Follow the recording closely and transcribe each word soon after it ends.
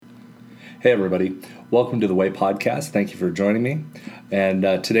Hey, everybody. Welcome to the Way Podcast. Thank you for joining me. And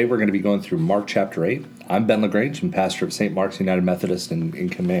today we're going to be going through Mark chapter 8. I'm Ben LaGrange. I'm pastor of St. Mark's United Methodist in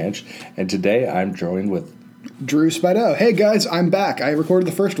Comanche. And today I'm joined with Drew Spido. Hey, guys, I'm back. I recorded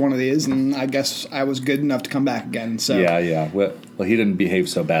the first one of these, and I guess I was good enough to come back again. So Yeah. Well, he didn't behave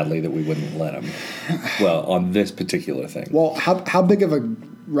so badly that we wouldn't let him. Well, on this particular thing. Well, how big of a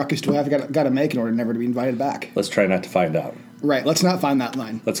ruckus do I have got to make in order never to be invited back? Let's try not to find out. Right, let's not find that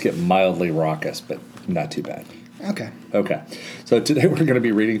line. Let's get mildly raucous, but not too bad. Okay. So today we're going to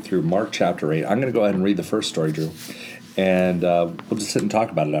be reading through Mark chapter 8. I'm going to go ahead and read the first story, Drew. And we'll just sit and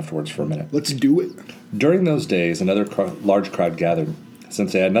talk about it afterwards for a minute. Let's do it. During those days, another large crowd gathered.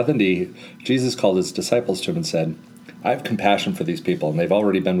 Since they had nothing to eat, Jesus called his disciples to him and said, I have compassion for these people, and they've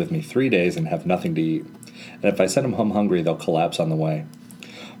already been with me 3 days and have nothing to eat. And if I send them home hungry, they'll collapse on the way,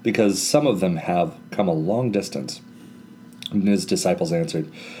 because some of them have come a long distance. And his disciples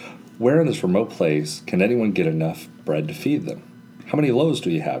answered, Where in this remote place can anyone get enough bread to feed them? How many loaves do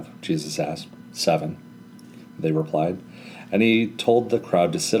you have? Jesus asked. 7, they replied. And he told the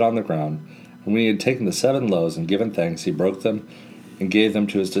crowd to sit on the ground. And when he had taken the 7 loaves and given thanks, he broke them and gave them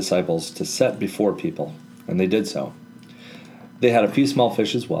to his disciples to set before people. And they did so. They had a few small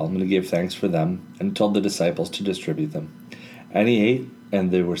fish as well, and he gave thanks for them and told the disciples to distribute them. And he ate,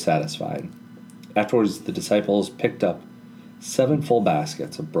 and they were satisfied. Afterwards, the disciples picked up 7 full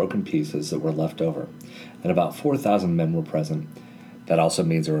baskets of broken pieces that were left over, and about 4,000 men were present. That also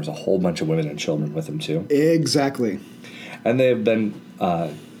means there was a whole bunch of women and children with them too. Exactly. And they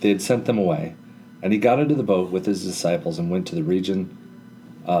had sent them away. And he got into the boat with his disciples and went to the region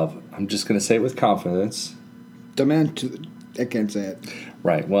of, I'm just going to say it with confidence. I can't say it.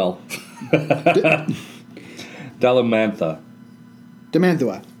 Right, well. Dalmanutha.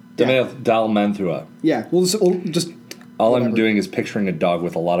 Dalmanutha. Yeah, we'll just All whatever. I'm doing is picturing a white dog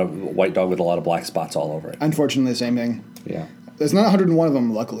with a lot of black spots all over it. Unfortunately, the same thing. Yeah. There's not 101 of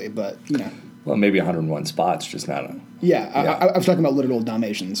them, luckily, but, Well, maybe 101 spots, just not a... Yeah, I was talking about literal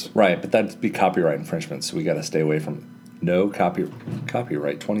Dalmatians. Right, but that'd be copyright infringement, so we got to stay away from no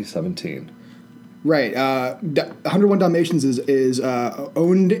copyright 2017. Right. 101 Dalmatians is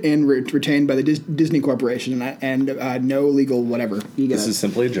owned and retained by the Disney Corporation and no legal whatever. This is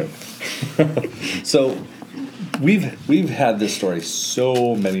simply a joke. So we've had this story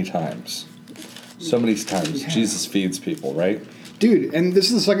so many times. Jesus feeds people, right? Dude, and this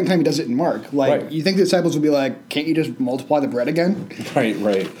is the second time he does it in Mark. Right. You think the disciples would be like, can't you just multiply the bread again?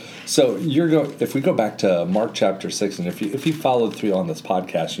 Right. So if we go back to Mark chapter 6, and if you followed through on this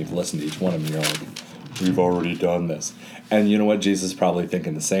podcast and you've listened to each one of them, you're like, we've already done this. And you know what? Jesus is probably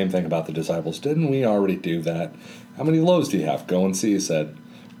thinking the same thing about the disciples. Didn't we already do that? How many loaves do you have? Go and see, he said.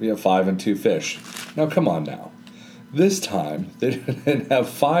 We have 5 and 2 fish. Now, come on now. This time, they didn't have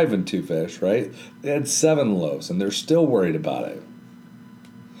 5 and 2 fish, right? They had 7 loaves, and they're still worried about it.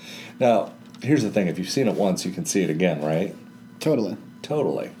 Now, here's the thing. If you've seen it once, you can see it again, right? Totally,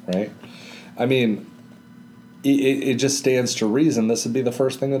 right? I mean, it just stands to reason this would be the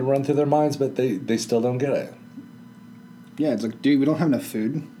first thing that would run through their minds, but they still don't get it. Yeah, it's like, dude, we don't have enough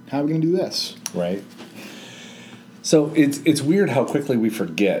food. How are we going to do this? Right. So it's weird how quickly we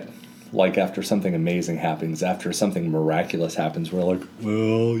forget. Like, after something amazing happens, after something miraculous happens, we're like,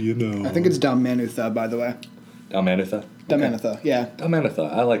 well, I think it's Dalmanutha, by the way. Dalmanutha? Dalmanutha, yeah.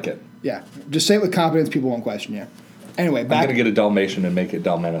 Dalmanutha, I like it. Yeah, just say it with confidence, people won't question you. Anyway, back... I'm going to get a Dalmatian and make it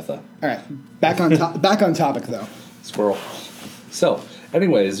Dalmanutha. All right, back on topic, though. Squirrel. So,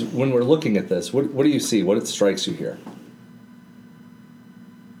 anyways, when we're looking at this, what do you see? What strikes you here?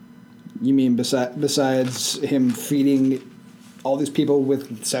 You mean besides him feeding all these people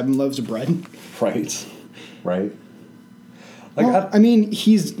with 7 loaves of bread? Right.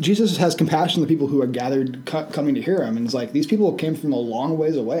 Jesus has compassion on the people who are gathered coming to hear him, and it's like, these people came from a long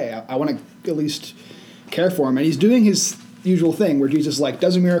ways away. I want to at least care for them, and he's doing his usual thing where Jesus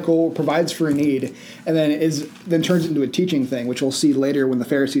does a miracle, provides for a need, and then turns it into a teaching thing, which we'll see later when the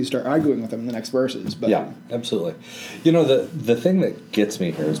Pharisees start arguing with him in the next verses. But yeah, absolutely. The thing that gets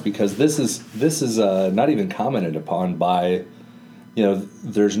me here is because this is not even commented upon by,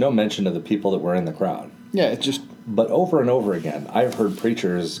 there's no mention of the people that were in the crowd. Yeah, it's just... But over and over again, I've heard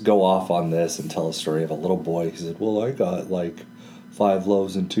preachers go off on this and tell a story of a little boy who said, well, I got 5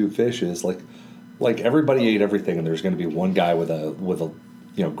 loaves and 2 fishes. Like everybody ate everything, and there's going to be one guy with a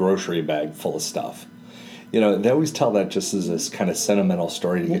grocery bag full of stuff. They always tell that just as this kind of sentimental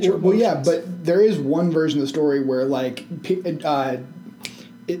story to get your emotions. Well, yeah, but there is one version of the story where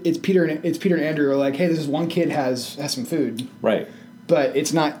it's Peter and Andrew are like, hey, this one kid has some food, right? But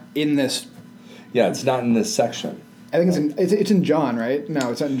it's not in this. Yeah, it's not in this section. I think it's in John, right?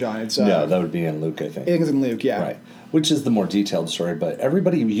 No, it's not in John. It's yeah, that would be in Luke, I think. I think it's in Luke, yeah. Right, which is the more detailed story, but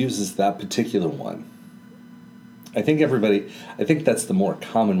everybody uses that particular one. I think that's the more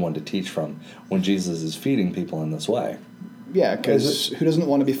common one to teach from when Jesus is feeding people in this way. Yeah, because who doesn't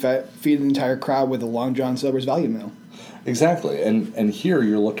want to be feed an entire crowd with a Long John Silver's value meal? Exactly, and here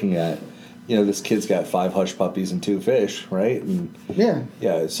you're looking at, this kid's got 5 hush puppies and 2 fish, right? And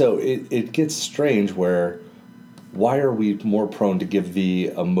yeah. So it gets strange where, why are we more prone to give the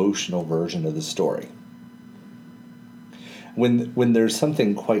emotional version of the story when there's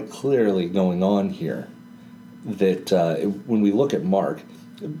something quite clearly going on here that when we look at Mark,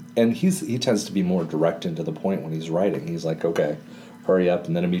 and he tends to be more direct and to the point when he's writing. He's like, okay, hurry up,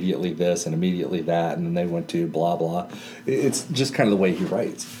 and then immediately this, and immediately that, and then they went to blah, blah. It's just kind of the way he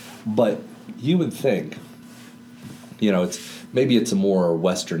writes. But you would think, it's a more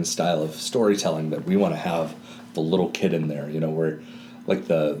Western style of storytelling that we want to have the little kid in there, where like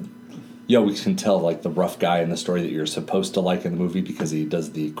we can tell like the rough guy in the story that you're supposed to like in the movie because he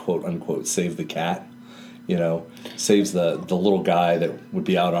does the quote-unquote save the cat. Saves the little guy that would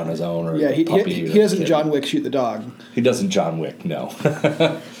be out on his own, or the puppy. He doesn't John Wick shoot the dog. He doesn't John Wick, no.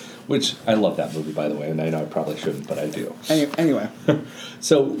 Which, I love that movie, by the way, and I know I probably shouldn't, but I do. Anyway.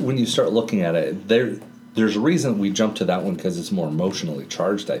 So when you start looking at it, there's a reason we jump to that one because it's more emotionally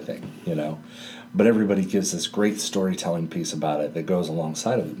charged, I think, But everybody gives this great storytelling piece about it that goes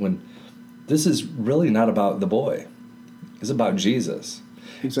alongside of it, when this is really not about the boy. It's about Jesus.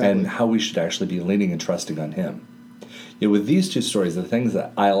 Exactly. And how we should actually be leaning and trusting on him. With these two stories, the things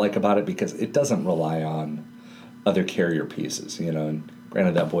that I like about it, because it doesn't rely on other carrier pieces, and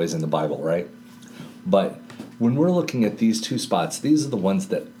granted that boy's in the Bible, right? But when we're looking at these two spots, these are the ones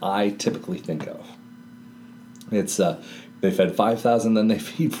that I typically think of. It's they fed 5,000, then they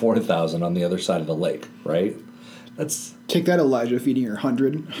feed 4,000 on the other side of the lake, right? Take that, Elijah, feeding your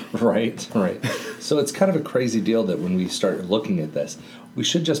 100. Right. So it's kind of a crazy deal that when we start looking at this, we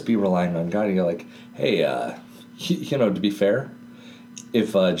should just be relying on God. And you're like, hey, to be fair,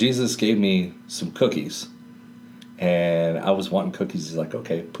 if Jesus gave me some cookies and I was wanting cookies, he's like,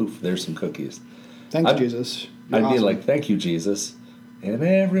 okay, poof, there's some cookies. Thanks, Jesus. I'd be like, thank you, Jesus. And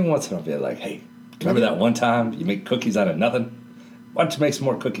every once in a while, I'd be like, hey, remember that one time you make cookies out of nothing? Why don't you make some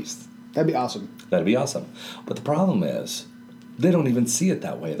more cookies? That'd be awesome. But the problem is, they don't even see it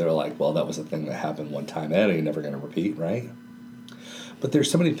that way. They're like, well, that was a thing that happened one time. That ain't never going to repeat, right? But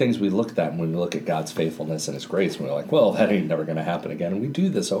there's so many things we look at when we look at God's faithfulness and his grace, and we're like, well, that ain't never going to happen again. And we do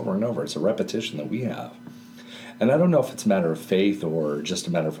this over and over. It's a repetition that we have. And I don't know if it's a matter of faith or just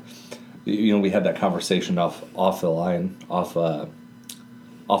a matter of, we had that conversation off the line, off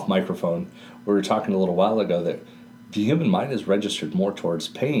microphone. We were talking a little while ago that the human mind is registered more towards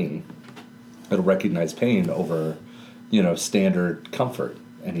pain. It'll recognize pain over, standard comfort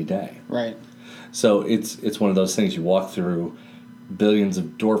any day. Right. So it's one of those things. You walk through billions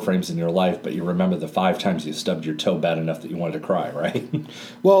of door frames in your life, but you remember the 5 times you stubbed your toe bad enough that you wanted to cry, right?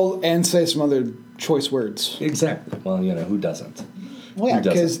 Well, and say some other choice words. Exactly. Well, who doesn't? Well, yeah,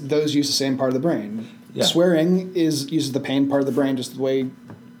 because those use the same part of the brain. Yeah. Swearing uses the pain part of the brain just the way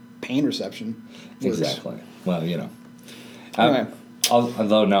pain reception works. Exactly. Well, Anyway.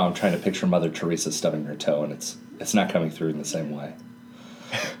 Although now I'm trying to picture Mother Teresa stubbing her toe, and it's not coming through in the same way.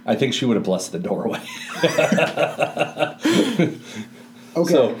 I think she would have blessed the doorway.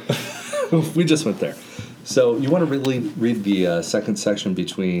 Okay. So we just went there. So you want to really read the second section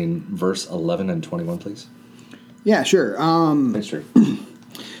between verse 11 and 21, please? Yeah, sure. Thanks, Drew.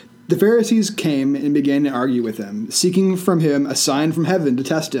 The Pharisees came and began to argue with him, seeking from him a sign from heaven to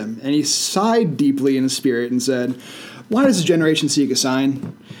test him. And he sighed deeply in his spirit and said, "Why does this generation seek a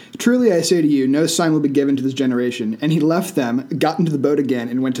sign? Truly I say to you, no sign will be given to this generation." And he left them, got into the boat again,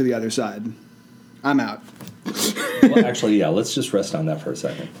 and went to the other side. I'm out. Well, actually, yeah, let's just rest on that for a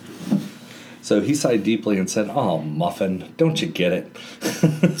second. So he sighed deeply and said, "Oh, Muffin, don't you get it?"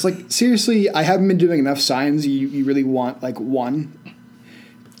 It's like, seriously, I haven't been doing enough signs. You really want, like, one?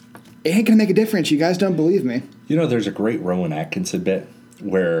 It ain't going to make a difference. You guys don't believe me. There's a great Rowan Atkinson bit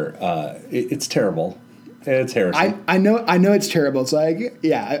where it's terrible. It's heresy. I know it's terrible. It's like,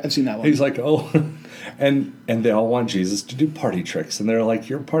 yeah, I've seen that one. He's like, oh, and they all want Jesus to do party tricks. And they're like,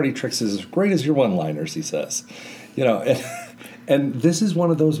 your party tricks is as great as your one-liners, he says. And this is one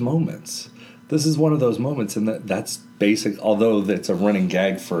of those moments. And that's basic, although it's a running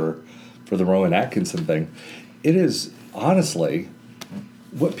gag for the Rowan Atkinson thing. It is, honestly,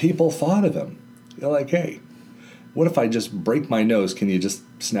 what people thought of him. You're like, hey, what if I just break my nose? Can you just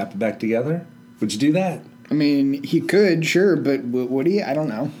snap it back together? Would you do that? I mean, he could, sure, but would he? I don't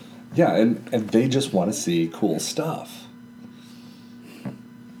know. Yeah, and they just want to see cool stuff.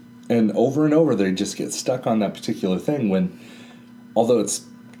 And over, they just get stuck on that particular thing when, although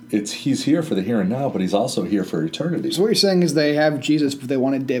it's he's here for the here and now, but he's also here for eternity. So what you're saying is they have Jesus, but they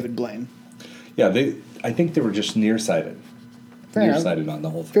wanted David Blaine. Yeah, I think they were just nearsighted. Nearsighted on the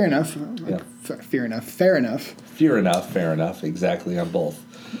whole thing. Fair enough. Yeah. Fair enough. Fair enough. Exactly on both.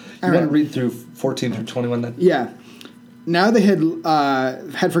 You want to read through 14 through 21 then? Yeah. Now they had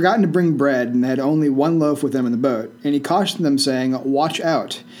forgotten to bring bread, and they had only one loaf with them in the boat. And he cautioned them, saying, "Watch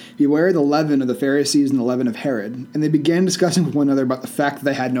out! Beware the leaven of the Pharisees and the leaven of Herod." And they began discussing with one another about the fact that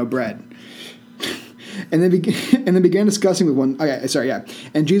they had no bread. And they began discussing with one. Okay, sorry, yeah.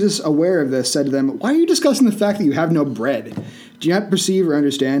 And Jesus, aware of this, said to them, "Why are you discussing the fact that you have no bread? Do you not perceive or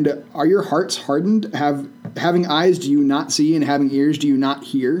understand? Are your hearts hardened? Having eyes, do you not see? And having ears, do you not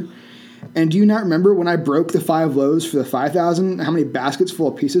hear? And do you not remember when I broke the 5 loaves for the 5,000? How many baskets full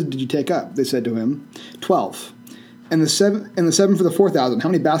of pieces did you take up?" They said to him, 12. And the 7 for the 4,000. How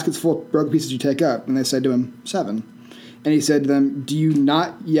many baskets full of broken pieces did you take up? And they said to him, 7. And he said to them, "Do you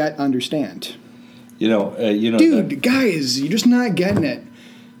not yet understand?" Dude, guys, you're just not getting it.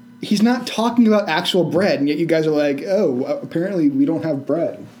 He's not talking about actual bread, and yet you guys are like, "Oh, apparently we don't have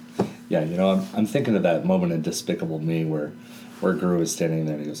bread." Yeah, I'm thinking of that moment in Despicable Me where Gru is standing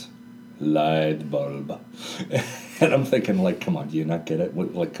there and he goes, "Light bulb," and I'm thinking, like, come on, do you not get it?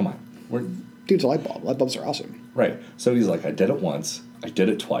 Like, come on, Dude, it's a light bulb. Light bulbs are awesome. Right. So he's like, I did it once, I did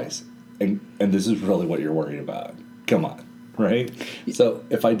it twice, and this is really what you're worried about. Come on, right? So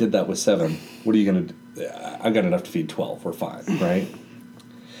if I did that with 7, what are you gonna do? I got enough to feed 12. We're fine, right?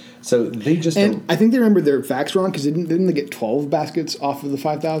 So they just I think they remembered their facts wrong because didn't they get 12 baskets off of the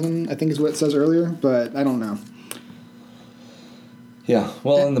 5,000? I think is what it says earlier, but I don't know. Yeah,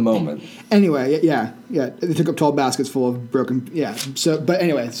 well, in the moment. Anyway, yeah. They took up 12 baskets full of broken. Yeah. But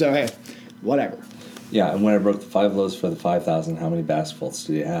anyway, hey, whatever. Yeah, and when I broke the 5 loaves for the 5,000, how many basketfuls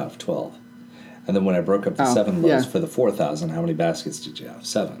did you have? 12. And then when I broke up the 7 loaves for the 4,000, how many baskets did you have?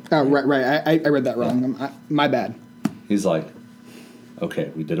 7. Oh, right. I read that wrong. Yeah. My bad. He's like,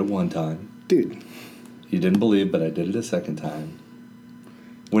 okay, we did it one time. Dude. You didn't believe, but I did it a second time.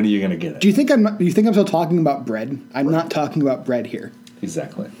 When are you going to get it? Do you think I'm still talking about bread? I'm not talking about bread here.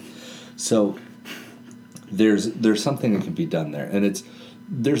 Exactly. So there's something that can be done there, and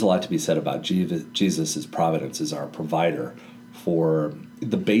there's a lot to be said about Jesus' providence as our provider for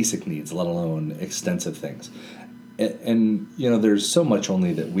the basic needs, let alone extensive things. And there's so much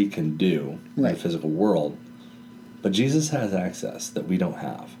only that we can do in the physical world, but Jesus has access that we don't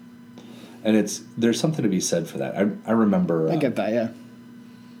have, and there's something to be said for that. I remember. I get that, yeah.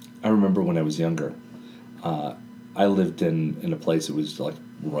 I remember when I was younger, I lived in a place that was like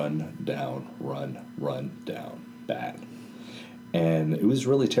run down, bad. And it was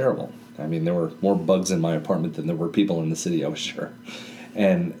really terrible. I mean, there were more bugs in my apartment than there were people in the city, I was sure.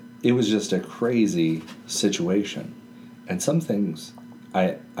 And it was just a crazy situation. And some things,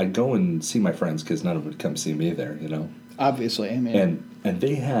 I'd go and see my friends because none of them would come see me there, Obviously, I mean. And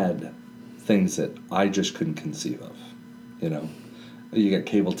they had things that I just couldn't conceive of, You got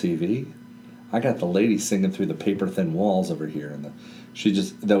cable TV. I got the lady singing through the paper-thin walls over here, and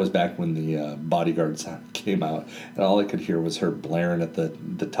that was back when the Bodyguard sound came out, and all I could hear was her blaring at the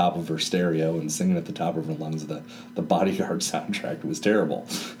top of her stereo and singing at the top of her lungs the Bodyguard soundtrack. It was terrible.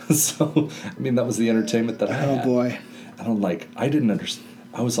 So, I mean, that was the entertainment that I had. Oh, boy. And I didn't understand.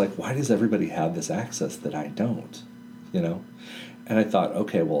 I was like, why does everybody have this access that I don't? And I thought,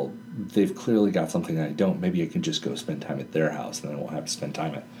 okay, well, they've clearly got something I don't. Maybe I can just go spend time at their house, and then I won't have to spend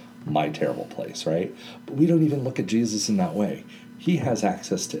time at my terrible place, right? But we don't even look at Jesus in that way. He has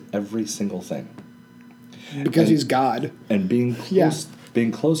access to every single thing. Because he's God. And being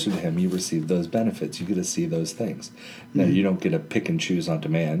closer to him, you receive those benefits. You get to see those things. Now, you don't get to pick and choose on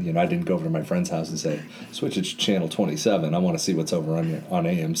demand. I didn't go over to my friend's house and say, switch it to channel 27. I want to see what's over on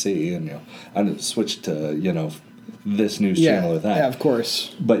AMC. And, I didn't switch to, this news channel or that. Yeah, of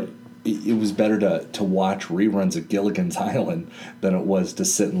course. But it was better to watch reruns of Gilligan's Island than it was to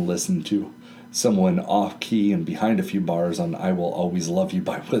sit and listen to someone off key and behind a few bars on "I Will Always Love You"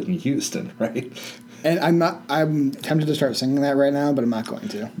 by Whitney Houston, right? And I'm tempted to start singing that right now, but I'm not going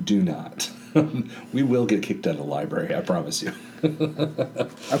to. Do not. We will get kicked out of the library, I promise you.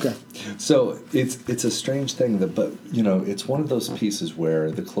 Okay. So it's a strange thing but it's one of those pieces where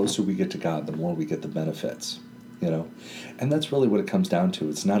the closer we get to God, the more we get the benefits. And that's really what it comes down to.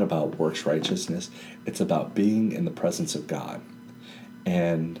 It's not about works righteousness. It's about being in the presence of God.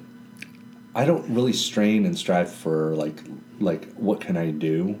 And I don't really strain and strive for like what can I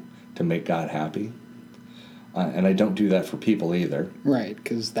do to make God happy. And I don't do that for people either. Right,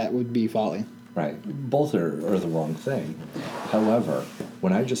 because that would be folly. Right. Both are the wrong thing. However,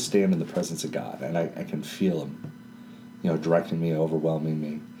 when I just stand in the presence of God and I can feel Him, directing me, overwhelming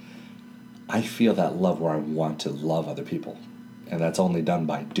me, I feel that love where I want to love other people. And that's only done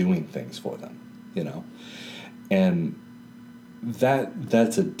by doing things for them, And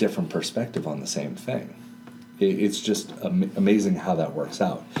that's a different perspective on the same thing. It's just amazing how that works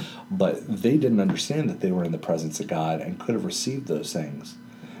out. But they didn't understand that they were in the presence of God and could have received those things.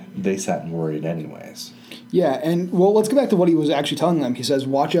 They sat and worried anyways. Yeah, and let's go back to what he was actually telling them. He says,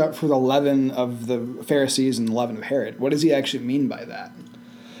 watch out for the leaven of the Pharisees and the leaven of Herod. What does he actually mean by that?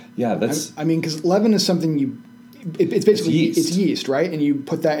 Yeah, that's... because leaven is something it's basically it's yeast, right? And you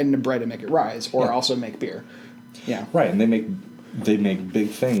put that into bread to make it rise, or also make beer. Yeah. Right, and they make big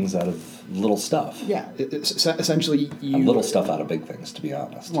things out of little stuff. Yeah, essentially and little stuff out of big things, to be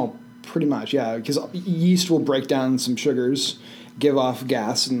honest. Well, pretty much, yeah, because yeast will break down some sugars, give off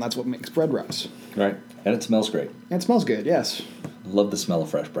gas, and that's what makes bread rise. Right, and it smells great. And it smells good, yes. Love the smell of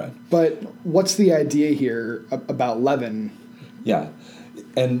fresh bread. But what's the idea here about leaven? Yeah,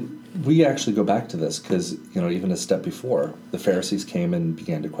 and we actually go back to this because, even a step before, the Pharisees came and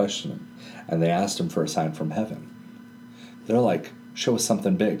began to question him, and they asked him for a sign from heaven. They're like, show us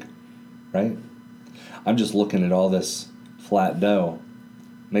something big, right? I'm just looking at all this flat dough.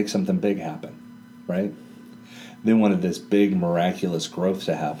 Make something big happen, right? They wanted this big miraculous growth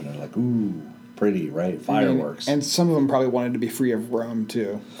to happen. And like, ooh, pretty, right? Fireworks. And some of them probably wanted to be free of Rome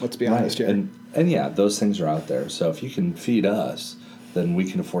too. Let's be honest here. And yeah, those things are out there. So if you can feed us, then we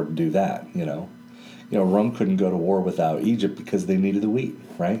can afford to do that. Rome couldn't go to war without Egypt because they needed the wheat,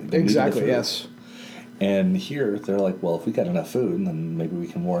 right? Exactly. Yes. And here they're like, well, if we got enough food, then maybe we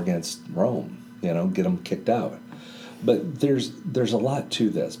can war against Rome. Get them kicked out. But there's a lot to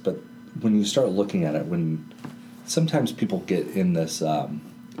this. But when you start looking at it, when sometimes people get in this,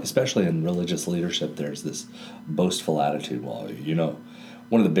 especially in religious leadership, there's this boastful attitude. Well,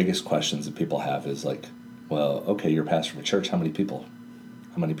 one of the biggest questions that people have is like, well, okay, you're a pastor of a church. How many people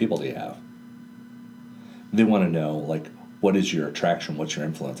do you have? They want to know, like, what is your attraction? What's your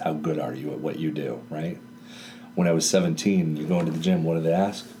influence? How good are you at what you do, right? When I was 17, you go into the gym, what do they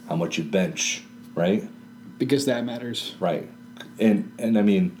ask? How much you bench, right? Because that matters. Right. And I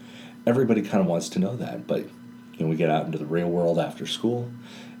mean, everybody kind of wants to know that, but we get out into the real world after school,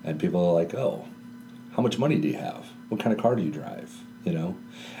 and people are like, oh, how much money do you have? What kind of car do you drive?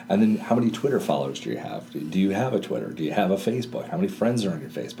 And then how many Twitter followers do you have? Do you have a Twitter? Do you have a Facebook? How many friends are on your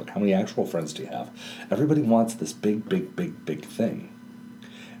Facebook? How many actual friends do you have? Everybody wants this big, big, big, big thing.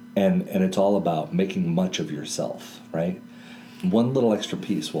 And it's all about making much of yourself, right? One little extra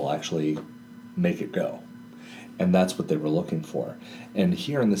piece will actually make it go. And that's what they were looking for. And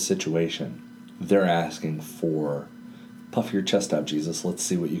here in this situation, they're asking for, puff your chest out, Jesus. Let's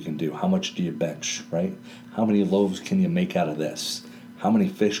see what you can do. How much do you bench, right? How many loaves can you make out of this? How many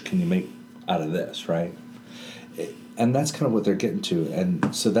fish can you make out of this, right? And that's kind of what they're getting to.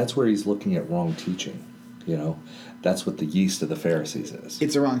 And so that's where he's looking at wrong teaching, That's what the yeast of the Pharisees is.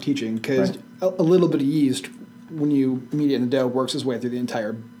 It's a wrong teaching because a little bit of yeast, when you knead it in the dough, works its way through the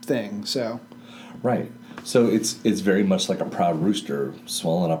entire thing, so... Right. So it's very much like a proud rooster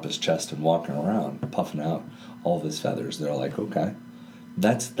swelling up his chest and walking around, puffing out all of his feathers. They're like, okay,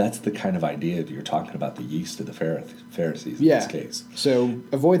 that's the kind of idea that you're talking about, the yeast of the Pharisees in this case. So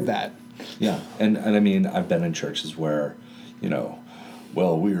avoid that. Yeah, and I mean, I've been in churches where,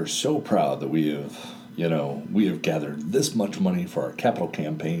 well, we are so proud that we have gathered this much money for our capital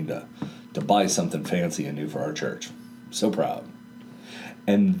campaign to buy something fancy and new for our church. So proud.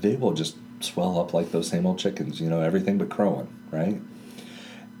 And they will just swell up like those same old chickens, everything but crowing, right?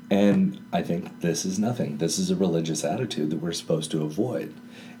 And I think this is nothing. This is a religious attitude that we're supposed to avoid.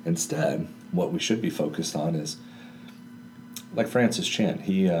 Instead, what we should be focused on is, like Francis Chan,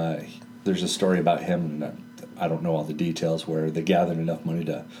 there's a story about him, and I don't know all the details, where they gathered enough money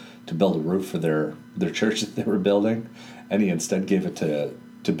to build a roof for their church that they were building, and he instead gave it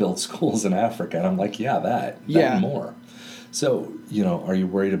to build schools in Africa. And I'm like, that and more. So, are you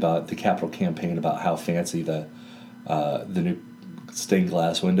worried about the capital campaign, about how fancy the new stained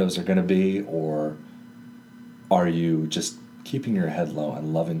glass windows are going to be, or are you just keeping your head low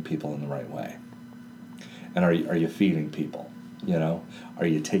and loving people in the right way? And are you feeding people? Are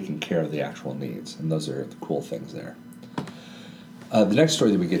you taking care of the actual needs? And those are the cool things there. The next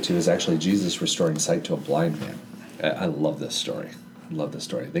story that we get to is actually Jesus restoring sight to a blind man. I love this story.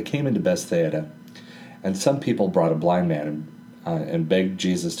 They came into Bethsaida, and some people brought a blind man and begged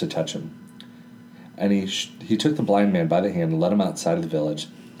Jesus to touch him. And he took the blind man by the hand and led him outside of the village,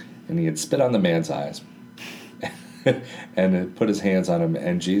 and he had spit on the man's eyes. and it put his hands on him,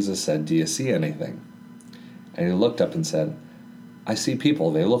 and Jesus said, "Do you see anything?" And he looked up and said, "I see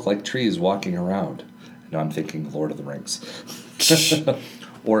people. They look like trees walking around." And I'm thinking Lord of the Rings.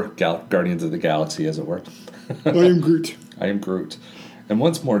 Or Guardians of the Galaxy, as it were. I am Groot. I am Groot. And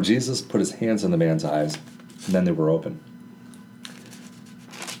once more, Jesus put his hands on the man's eyes, and then they were open.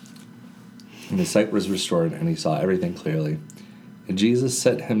 And his sight was restored, and he saw everything clearly. And Jesus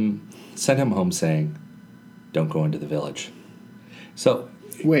sent him home, saying, "Don't go into the village." So,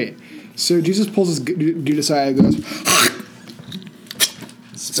 wait. So Jesus pulls his dude aside and goes,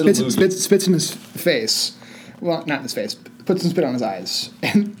 spits in his face. Well, not in his face. Puts some spit on his eyes.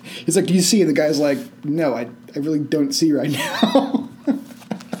 And he's like, "Do you see?" And the guy's like, "No, I really don't see right now."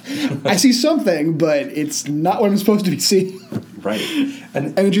 I see something, but it's not what I'm supposed to be seeing. Right.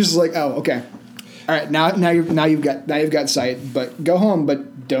 And Jesus is like, "Oh, okay. All right, now you've got sight, but go home,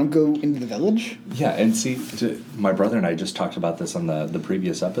 but don't go into the village." Yeah, and see, my brother and I just talked about this on the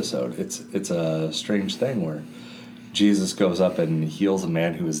previous episode. It's a strange thing where Jesus goes up and heals a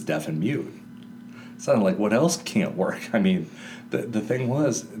man who is deaf and mute. Sounded like, what else can't work? I mean, the thing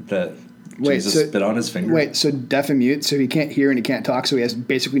was that Jesus spit on his finger. Wait, so deaf and mute, so he can't hear and he can't talk, so he has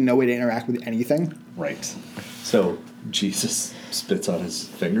basically no way to interact with anything? Right. So Jesus spits on his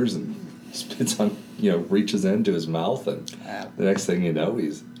fingers and spits on, reaches into his mouth, and the next thing you know,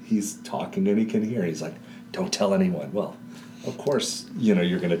 he's talking and he can hear. He's like, "Don't tell anyone." Well, of course, you're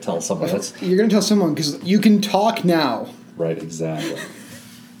going to tell someone else. You're going to tell someone because you can talk now. Right, exactly.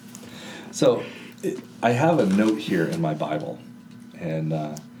 So I have a note here in my Bible, and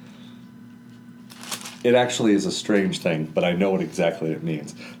it actually is a strange thing, but I know what exactly it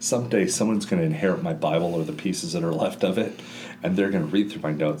means. Someday someone's going to inherit my Bible or the pieces that are left of it, and they're going to read through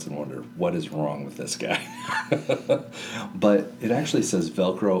my notes and wonder, what is wrong with this guy? But it actually says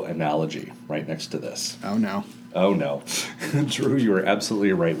Velcro analogy right next to this. Oh, no. Oh, no. Drew, you were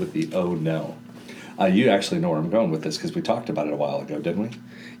absolutely right with the oh, no. You actually know where I'm going with this because we talked about it a while ago, didn't we?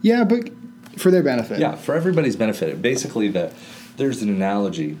 Yeah, but for their benefit. Yeah, for everybody's benefit. Basically, there's an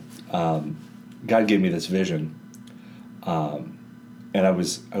analogy. God gave me this vision, and I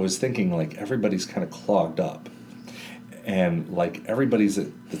was thinking, like, everybody's kind of clogged up, and like everybody's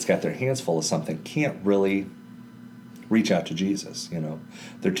that's got their hands full of something can't really reach out to Jesus.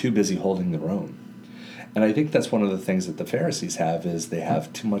 They're too busy holding their own, and I think that's one of the things that the Pharisees have is they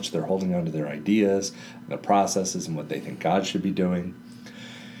have too much. They're holding on to their ideas, their processes, and what they think God should be doing.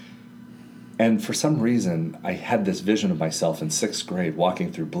 And for some reason, I had this vision of myself in 6th grade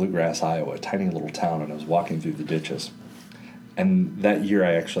walking through Bluegrass, Iowa, a tiny little town, and I was walking through the ditches. And that year,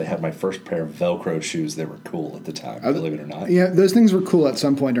 I actually had my first pair of Velcro shoes. They were cool at the time, believe it or not. Yeah, those things were cool at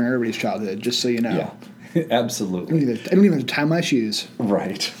some point during everybody's childhood, just so you know. Yeah, absolutely. I don't even have to tie my shoes.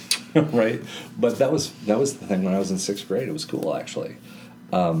 Right, right. But that was the thing when I was in 6th grade. It was cool, actually.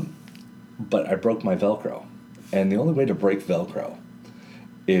 But I broke my Velcro. And the only way to break Velcro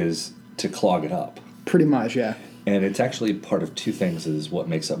is to clog it up. Pretty much, yeah. And it's actually part of two things is what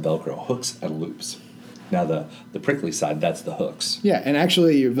makes up Velcro, hooks and loops. Now, the prickly side, that's the hooks. Yeah, and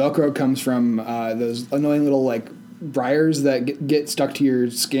actually your Velcro comes from those annoying little, like, briars that get stuck to your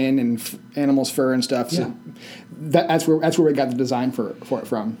skin and animals' fur and stuff. So Yeah. that's where we got the design for it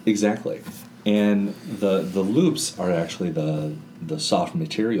from. Exactly. And the loops are actually the soft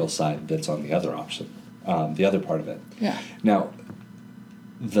material side that's on the other option, the other part of it. Yeah. Now,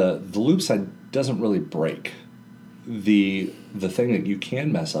 the loop side doesn't really break. The thing that you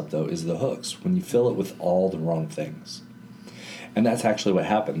can mess up, though, is the hooks when you fill it with all the wrong things. And that's actually what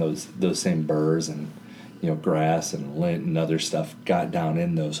happened. Those same burrs and grass and lint and other stuff got down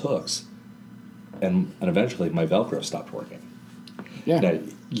in those hooks. And eventually my Velcro stopped working. Yeah. Now,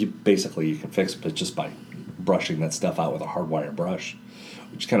 you can fix it, but just by brushing that stuff out with a hardwire brush,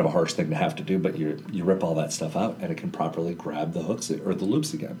 which is kind of a harsh thing to have to do, but you rip all that stuff out and it can properly grab the hooks or the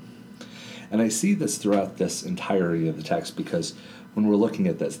loops again. And I see this throughout this entirety of the text because when we're looking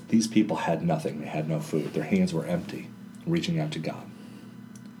at this, these people had nothing. They had no food. Their hands were empty, reaching out to God.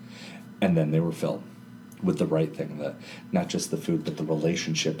 And then they were filled with the right thing, that not just the food, but the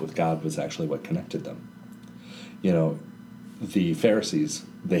relationship with God was actually what connected them. The Pharisees,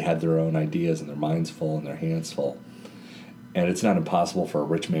 they had their own ideas and their minds full and their hands full. And it's not impossible for a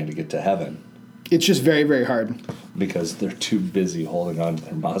rich man to get to heaven. It's just very, very hard. Because they're too busy holding on to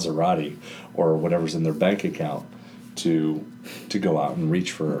their Maserati or whatever's in their bank account to go out and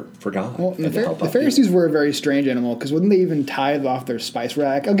reach for God. Well, and to help the out Pharisees people. were a very strange animal because wouldn't they even tithe off their spice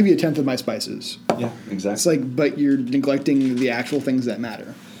rack? I'll give you 1/10 of my spices. Yeah, exactly. It's like, but you're neglecting the actual things that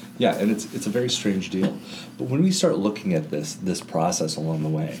matter. Yeah, and it's a very strange deal. But when we start looking at this process along the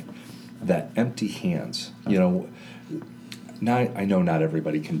way, that empty hands, I know not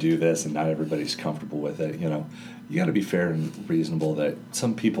everybody can do this and not everybody's comfortable with it, You got to be fair and reasonable that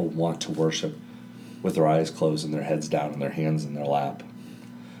some people want to worship with their eyes closed and their heads down and their hands in their lap.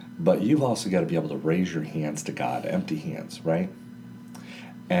 But you've also got to be able to raise your hands to God, empty hands, right?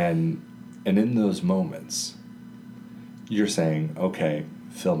 And in those moments, you're saying, okay,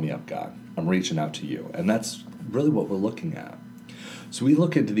 fill me up, God. I'm reaching out to you. And that's really what we're looking at. So we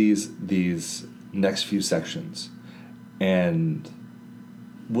look into these next few sections, and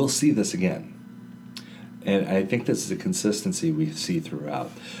we'll see this again. And I think this is a consistency we see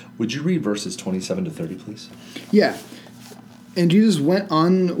throughout. Would you read verses 27 to 30, please? Yeah. And Jesus went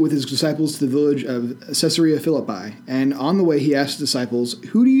on with his disciples to the village of Caesarea Philippi. And on the way he asked the disciples,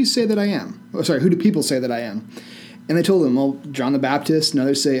 who do people say that I am? And they told him, well, John the Baptist, and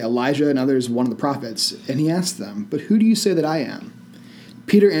others say Elijah, and others one of the prophets. And he asked them, but who do you say that I am?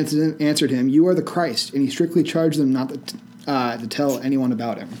 Peter answered him, you are the Christ. And he strictly charged them not to tell anyone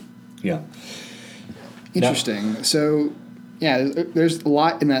about him. Yeah. Interesting. Now, so, yeah, there's a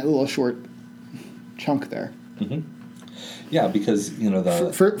lot in that little short chunk there. Mm-hmm. Yeah, because,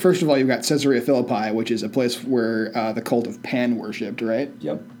 First of all, you've got Caesarea Philippi, which is a place where the cult of Pan worshipped, right?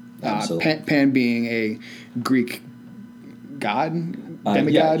 Yep. Absolutely. Pan being a Greek god,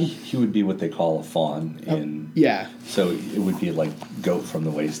 demigod. Yeah, he would be what they call a faun. So it would be like goat from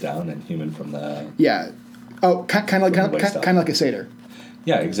the waist down and human from the... Yeah. Oh, kind of like a satyr.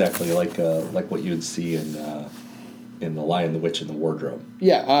 Yeah, exactly. Like what you would see in The Lion, the Witch, and the Wardrobe.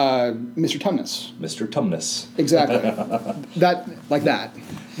 Yeah, Mr. Tumnus. Mr. Tumnus. Exactly. that.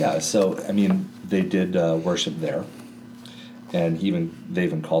 Yeah, so, they did worship there. And they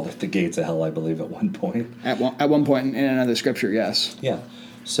even called it the gates of hell, I believe, at one point. At one point in another scripture, yes. Yeah.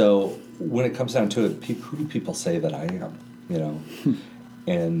 So when it comes down to it, who do people say that I am?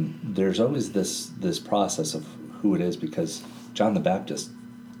 And there's always this process of who it is, because John the Baptist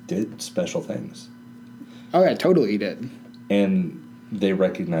did special things. Oh, yeah, totally he did. And they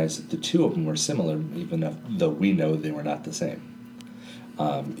recognized that the two of them were similar, even though we know they were not the same.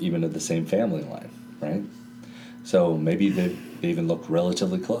 Even of the same family line, right? So maybe they even looked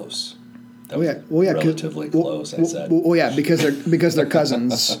relatively close. Relatively close, I said. Well, yeah, because they're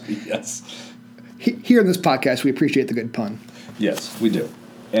cousins. Yes. Here in this podcast, we appreciate the good pun. Yes, we do,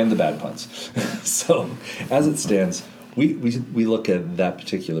 and the bad puns. So, as it stands, we look at that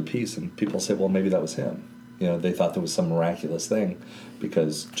particular piece, and people say, well, maybe that was him. They thought there was some miraculous thing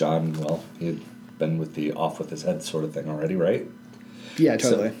because John, well, he had been with the off with his head sort of thing already, right? Yeah,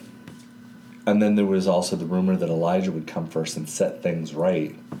 totally. So, and then there was also the rumor that Elijah would come first and set things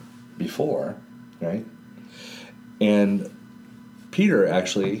right before, right? And Peter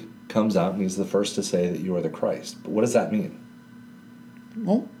actually comes out and he's the first to say that you are the Christ. But what does that mean?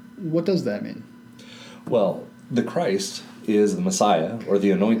 Well, what does that mean? Well, the Christ is the Messiah, or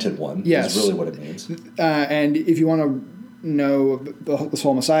the Anointed One, yes. Is really what it means. And if you want to know this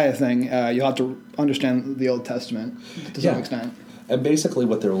whole Messiah thing, you'll have to understand the Old Testament to some extent. And basically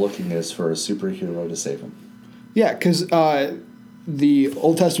what they're looking is for a superhero to save him. Yeah, because the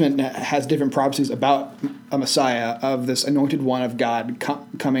Old Testament has different prophecies about a Messiah, of this anointed one of God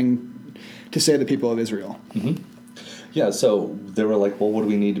coming to save the people of Israel. Mm-hmm. Yeah, so they were like, well, what do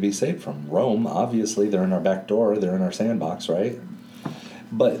we need to be saved from? Rome, obviously, they're in our back door, they're in our sandbox, right?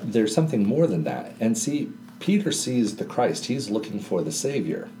 But there's something more than that. And see, Peter sees the Christ. He's looking for the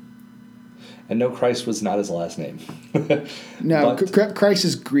Savior. And no, Christ was not his last name. No, Christ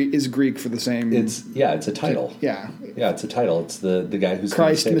is Greek for the same... It's a title. Yeah, it's a title. It's the guy who's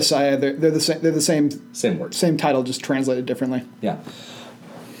Christ, Messiah, they're the same. They're the same word. Same title, just translated differently. Yeah.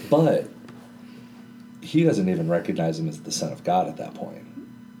 But he doesn't even recognize him as the Son of God at that point.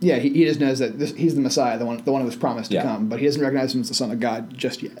 Yeah, he just knows that he's the Messiah, the one who was promised to come, but he doesn't recognize him as the Son of God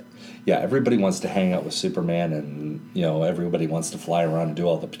just yet. Yeah, everybody wants to hang out with Superman, and everybody wants to fly around and do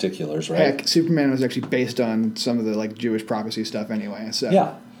all the particulars, right? Heck, Superman was actually based on some of the Jewish prophecy stuff anyway. So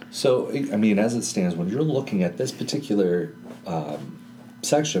yeah, so as it stands, when you're looking at this particular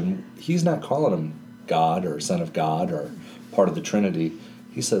section, he's not calling him God or Son of God or part of the Trinity.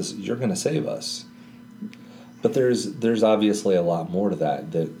 He says, "You're going to save us." But there's obviously a lot more to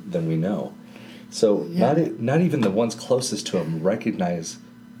that than we know. So not even the ones closest to him recognize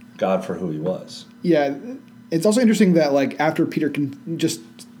God for who he was. Yeah, it's also interesting that after Peter just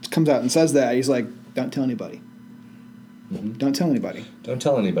comes out and says that, he's like, "Don't tell anybody. Mm-hmm. Don't tell anybody. Don't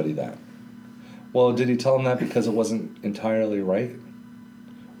tell anybody that." Well, did he tell him that because it wasn't entirely right,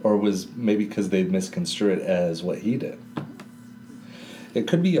 or was maybe because they'd misconstrue it as what he did? It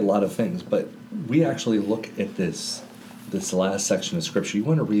could be a lot of things, but we actually look at this this last section of Scripture. You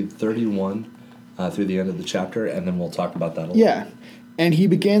want to read 31 through the end of the chapter, and then we'll talk about that a little. Yeah. And he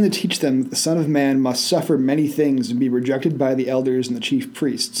began to teach them that the Son of Man must suffer many things and be rejected by the elders and the chief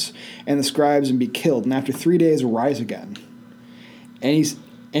priests and the scribes and be killed, and after 3 days rise again. And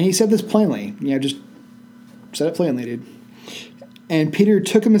he said this plainly. Just said it plainly, dude. And Peter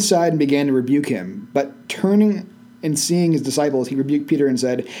took him aside and began to rebuke him. But turning and seeing his disciples, he rebuked Peter and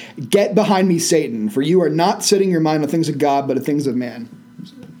said, "Get behind me, Satan, for you are not setting your mind on things of God, but on things of man."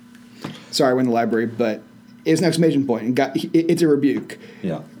 Sorry, I went in the library, but it's an exclamation point. It's a rebuke.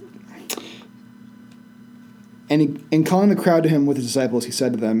 Yeah. And calling the crowd to him with his disciples, he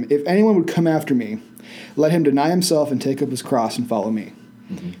said to them, "If anyone would come after me, let him deny himself and take up his cross and follow me.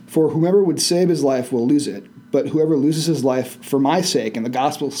 Mm-hmm. For whoever would save his life will lose it, but whoever loses his life for my sake and the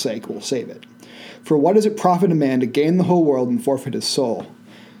gospel's sake will save it. For what does it profit a man to gain the whole world and forfeit his soul?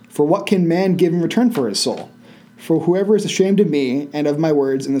 For what can man give in return for his soul? For whoever is ashamed of me and of my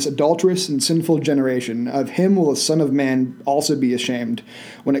words in this adulterous and sinful generation, of him will the Son of Man also be ashamed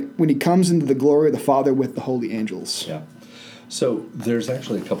when he comes into the glory of the Father with the holy angels." Yeah. So there's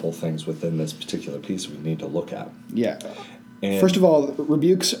actually a couple of things within this particular piece we need to look at. Yeah. And first of all,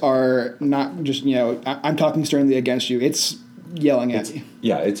 rebukes are not just, I'm talking sternly against you. It's yelling at you.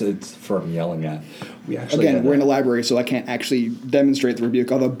 Yeah, it's firm yelling at. Again, we're in a library, so I can't actually demonstrate the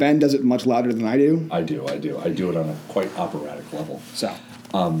rebuke, although Ben does it much louder than I do. I do it on a quite operatic level. So,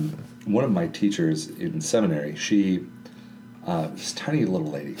 one of my teachers in seminary, she, this tiny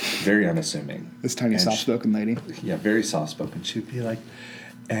little lady, very unassuming. This tiny soft-spoken lady. Yeah, very soft-spoken. She'd be like,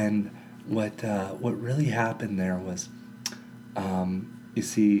 and what really happened there was, you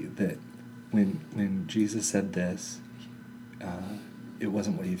see that when Jesus said this, it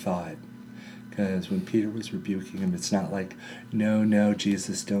wasn't what he thought. Because when Peter was rebuking him, it's not like, no,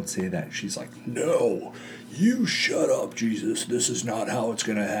 Jesus, don't say that. She's like, "No, you shut up, Jesus. This is not how it's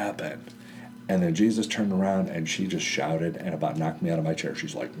going to happen." And then Jesus turned around and she just shouted and about knocked me out of my chair.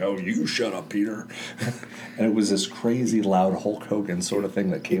 She's like, "No, you shut up, Peter." And it was this crazy, loud Hulk Hogan sort of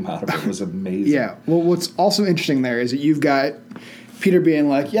thing that came out of it. It was amazing. Yeah. Well, what's also interesting there is that you've got Peter being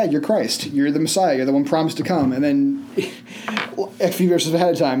like, "Yeah, you're Christ. You're the Messiah. You're the one promised to come." And then a few verses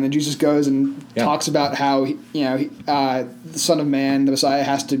ahead of time, then Jesus goes and talks about how the Son of Man, the Messiah,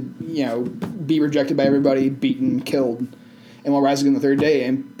 has to be rejected by everybody, beaten, killed, and will rise again the third day.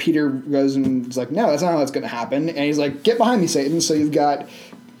 And Peter goes and is like, "No, that's not how that's going to happen." And he's like, "Get behind me, Satan." So you've got,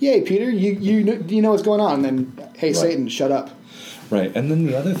 "Yay, Peter, you know what's going on." And then, "Hey, right. Satan, shut up." Right. And then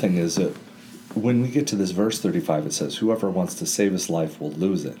the other thing is that when we get to this verse 35, it says, "Whoever wants to save his life will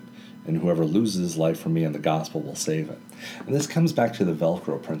lose it, and whoever loses his life for me and the gospel will save it." And this comes back to the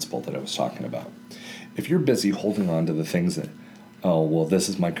Velcro principle that I was talking about. If you're busy holding on to the things that, "Oh, well, this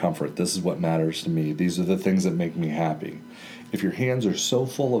is my comfort, this is what matters to me, these are the things that make me happy," if your hands are so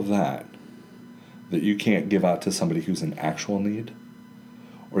full of that you can't give out to somebody who's in actual need,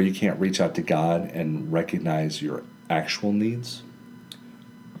 or you can't reach out to God and recognize your actual needs,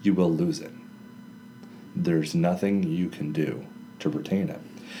 you will lose it. There's nothing you can do to retain it.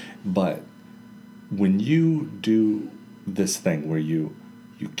 But when you do this thing where you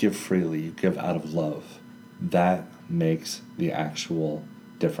give freely, you give out of love, that makes the actual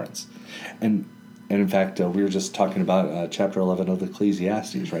difference. And in fact, we were just talking about chapter 11 of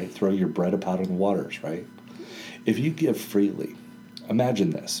Ecclesiastes, right? Throw your bread about in the waters, right? If you give freely, imagine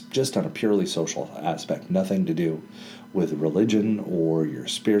this, just on a purely social aspect, nothing to do with religion or your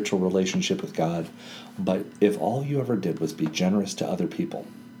spiritual relationship with God, but if all you ever did was be generous to other people,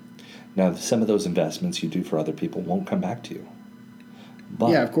 now some of those investments you do for other people won't come back to you.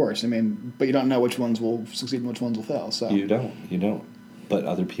 But yeah, of course. I mean, but you don't know which ones will succeed and which ones will fail. So You don't. But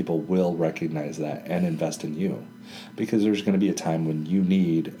other people will recognize that and invest in you, because there's going to be a time when you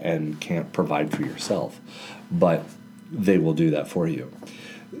need and can't provide for yourself, but they will do that for you.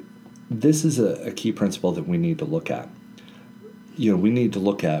 This is a key principle that we need to look at. We need to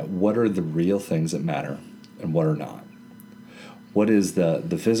look at what are the real things that matter and what are not. What is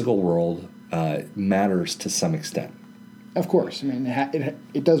the physical world matters to some extent. Of course. I mean,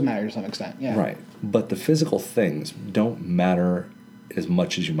 it does matter to some extent, yeah. Right. But the physical things don't matter as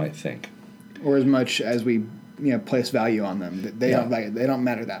much as you might think. Or as much as we place value on them. They don't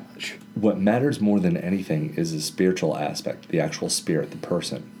matter that much. What matters more than anything is the spiritual aspect, the actual spirit, the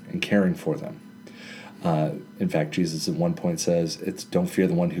person, and caring for them. In fact, Jesus at one point says, don't fear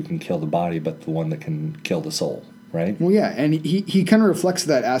the one who can kill the body, but the one that can kill the soul, right? Well, yeah, and he kind of reflects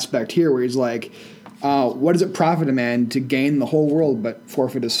that aspect here where he's like, what does it profit a man to gain the whole world but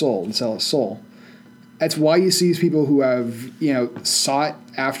forfeit his soul and sell his soul? That's why you see these people who have, sought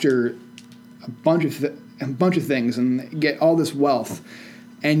after a bunch of a bunch of things and get all this wealth,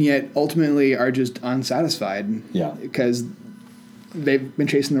 and yet ultimately are just unsatisfied. Yeah. Because they've been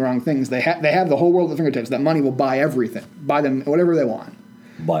chasing the wrong things. They have the whole world at their fingertips. That money will buy everything, buy them whatever they want.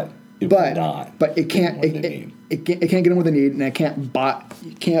 But it will not. But it can't. It can't get them what they need, and it can't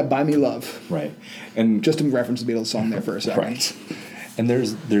buy me love. Right. And just in reference to the Beatles song there for a second. Right. And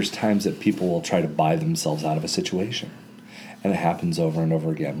there's times that people will try to buy themselves out of a situation, and it happens over and over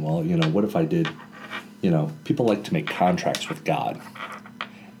again. Well, what if I did? People like to make contracts with God,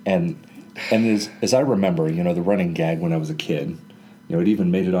 and as I remember, the running gag when I was a kid. It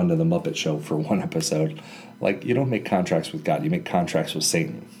even made it onto the Muppet Show for one episode. Like, you don't make contracts with God, you make contracts with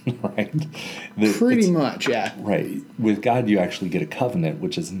Satan, right? Pretty much, yeah. Right. With God, you actually get a covenant,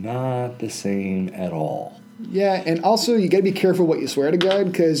 which is not the same at all. Yeah, and also you got to be careful what you swear to God,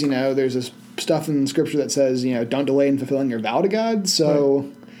 because, there's this stuff in Scripture that says, don't delay in fulfilling your vow to God,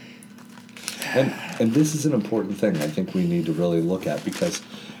 so... Right. And this is an important thing I think we need to really look at, because,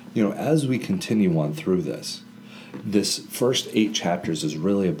 as we continue on through this first 8 chapters is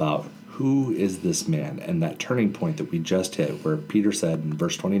really about who is this man, and that turning point that we just hit where Peter said in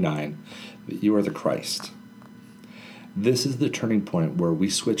verse 29 that you are the Christ. This is the turning point where we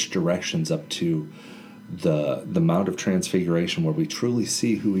switch directions up to the Mount of Transfiguration, where we truly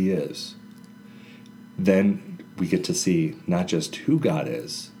see who he is. Then we get to see not just who God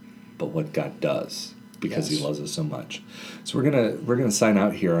is, but what God does, because he loves us so much. So we're gonna sign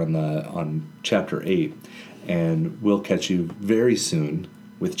out here on chapter 8. And we'll catch you very soon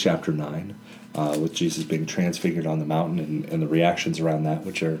with chapter 9, with Jesus being transfigured on the mountain and the reactions around that,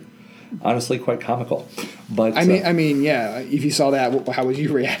 which are honestly quite comical. But I mean, yeah. If you saw that, how would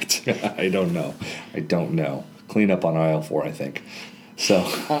you react? I don't know. Clean up on aisle 4, I think.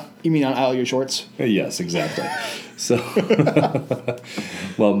 So you mean on aisle your shorts? Yes, exactly. So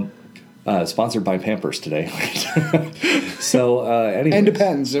well. Sponsored by Pampers today. So anyway, and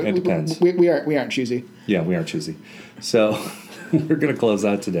depends. It depends. We aren't choosy. Yeah, we aren't choosy. So we're going to close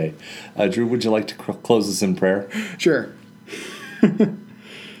out today. Drew, would you like to close us in prayer? Sure.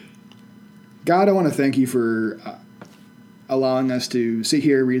 God, I want to thank you for allowing us to sit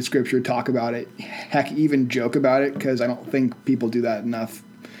here, read Scripture, talk about it, heck, even joke about it, because I don't think people do that enough.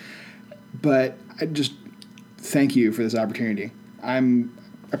 But I just thank you for this opportunity.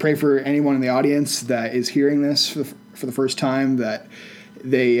 I pray for anyone in the audience that is hearing this for the first time, that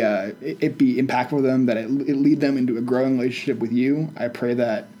it be impactful for them, that it lead them into a growing relationship with you. I pray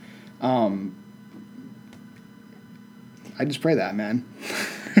that, I just pray that, man.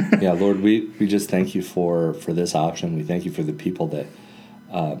 Yeah, Lord, we just thank you for this option. We thank you for the people that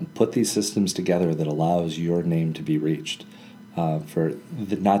put these systems together that allows your name to be reached. Not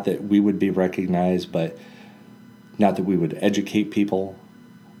that we would be recognized, but not that we would educate people,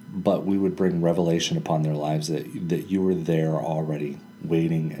 but we would bring revelation upon their lives that you were there already,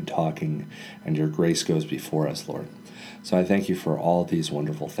 waiting and talking, and your grace goes before us, Lord. So I thank you for all these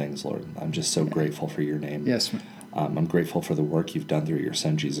wonderful things, Lord. I'm just so grateful for your name. Yes. I'm grateful for the work you've done through your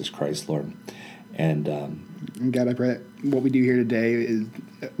Son, Jesus Christ, Lord. And God, I pray that what we do here today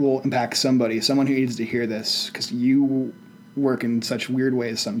will impact someone who needs to hear this, because you work in such weird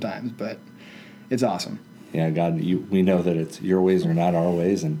ways sometimes, but it's awesome. Yeah, God, we know that it's your ways are not our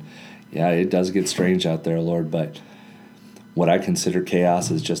ways, and yeah, it does get strange out there, Lord, but what I consider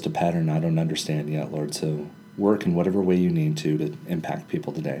chaos is just a pattern I don't understand yet, Lord, so work in whatever way you need to impact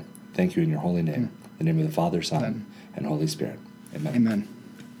people today. Thank you in your holy name, the name of the Father, Son, and Holy Spirit. Amen. Amen.